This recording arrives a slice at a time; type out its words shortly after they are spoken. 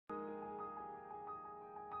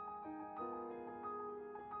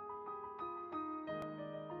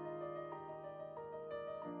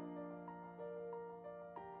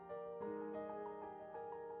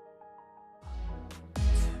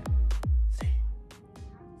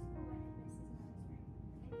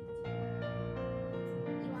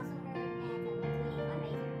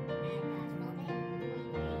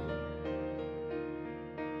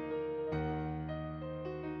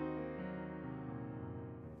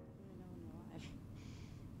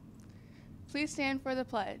Please stand for the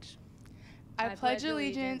pledge. I pledge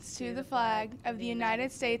allegiance to the flag of the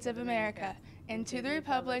United States of America and to the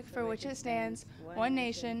republic for which it stands, one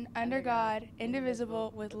nation, under God,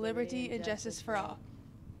 indivisible, with liberty and justice for all.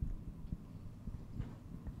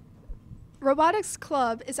 Robotics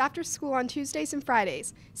Club is after school on Tuesdays and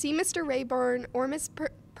Fridays. See Mr. Rayburn or Miss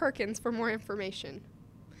Perkins for more information.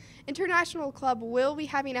 International Club will be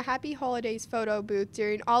having a Happy Holidays photo booth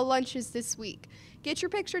during all lunches this week. Get your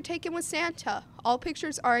picture taken with Santa. All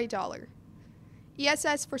pictures are $1.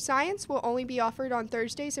 ESS for Science will only be offered on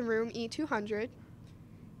Thursdays in room E200.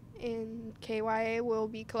 And KYA will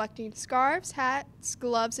be collecting scarves, hats,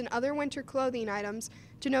 gloves, and other winter clothing items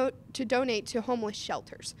to donate to homeless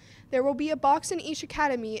shelters. There will be a box in each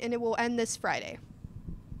academy, and it will end this Friday.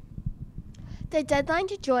 The deadline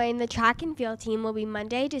to join the track and field team will be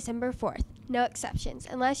Monday, December 4th. No exceptions,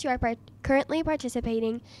 unless you are currently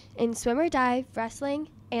participating in swim or dive, wrestling,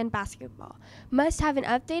 and basketball. Must have an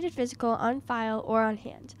updated physical on file or on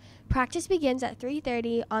hand. Practice begins at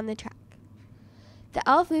 3:30 on the track. The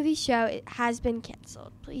Elf movie show has been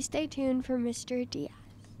canceled. Please stay tuned for Mr. Diaz.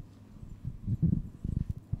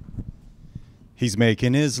 He's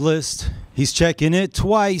making his list. He's checking it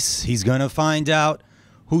twice. He's going to find out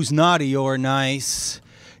who's naughty or nice.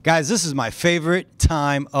 Guys, this is my favorite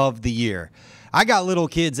time of the year. I got little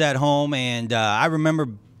kids at home, and I remember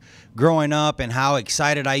growing up and how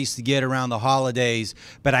excited I used to get around the holidays.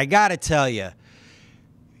 But I got to tell you,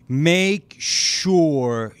 make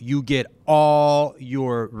sure you get all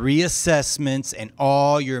your reassessments and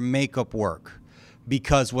all your makeup work.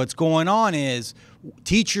 Because what's going on is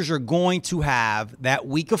teachers are going to have that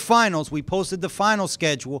week of finals. We posted the final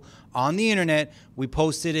schedule on the internet. We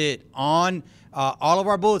posted it on all of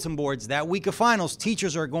our bulletin boards. That week of finals,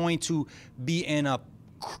 teachers are going to be in a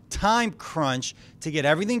time crunch to get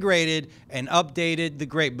everything graded and updated the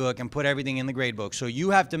grade book and put everything in the grade book. So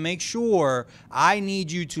you have to make sure, I need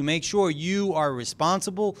you to make sure you are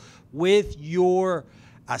responsible with your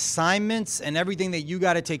assignments and everything that you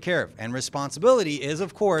got to take care of. And responsibility is,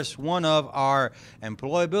 of course, one of our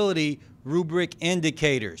employability rubric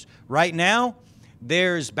indicators. Right now,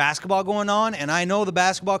 there's basketball going on, and I know the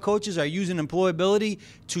basketball coaches are using employability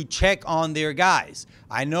to check on their guys.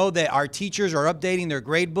 I know that our teachers are updating their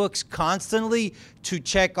grade books constantly to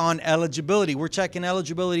check on eligibility. We're checking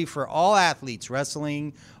eligibility for all athletes,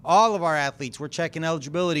 wrestling, all of our athletes. We're checking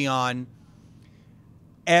eligibility on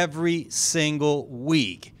every single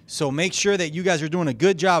week. So make sure that you guys are doing a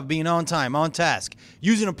good job being on time, on task,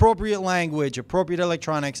 using appropriate language, appropriate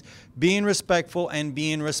electronics, being respectful, and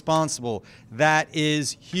being responsible. That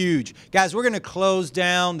is huge. Guys, we're going to close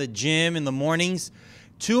down the gym in the mornings.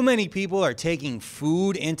 Too many people are taking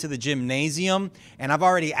food into the gymnasium, and I've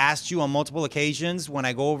already asked you on multiple occasions when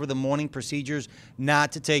I go over the morning procedures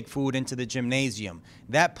not to take food into the gymnasium.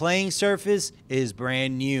 That playing surface is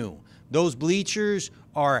brand new. Those bleachers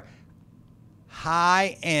are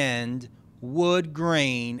high-end, wood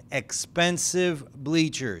grain, expensive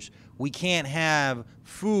bleachers. We can't have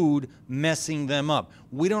food messing them up.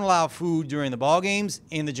 We don't allow food during the ball games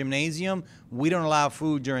in the gymnasium. We don't allow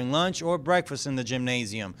food during lunch or breakfast in the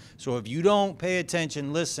gymnasium. So if you don't pay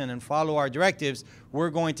attention, listen, and follow our directives, we're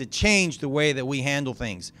going to change the way that we handle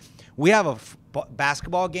things. We have a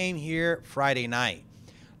basketball game here Friday night.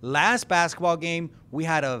 Last basketball game, we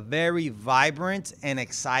had a very vibrant and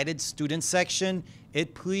excited student section.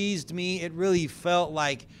 It pleased me. It really felt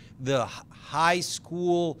like the high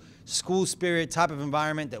school spirit type of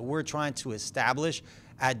environment that we're trying to establish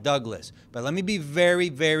at Douglass. But let me be very,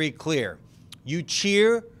 very clear. You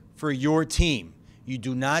cheer for your team. You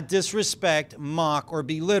do not disrespect, mock, or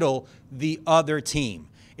belittle the other team.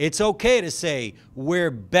 It's okay to say we're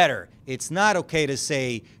better. It's not okay to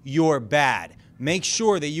say you're bad. Make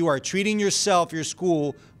sure that you are treating yourself, your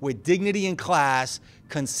school, with dignity in class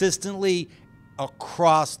consistently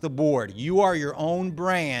across the board. You are your own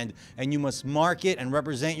brand, and you must market and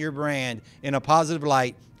represent your brand in a positive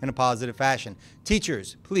light, in a positive fashion.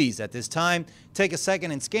 Teachers, please, at this time, take a second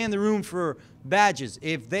and scan the room for badges.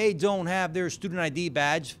 If they don't have their student ID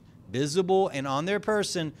badge visible and on their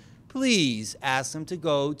person, please ask them to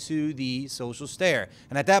go to the social stair.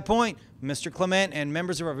 And at that point, Mr. Clement and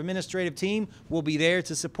members of our administrative team will be there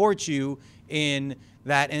to support you in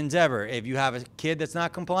that endeavor. If you have a kid that's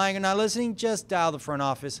not complying or not listening, just dial the front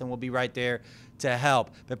office and we'll be right there to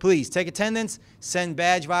help. But please take attendance, send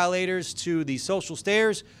badge violators to the social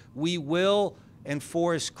stairs. We will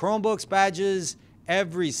enforce Chromebooks badges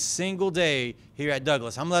every single day here at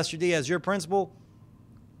Douglass. I'm Lester Diaz, your principal,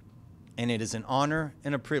 and it is an honor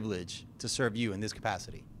and a privilege to serve you in this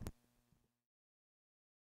capacity.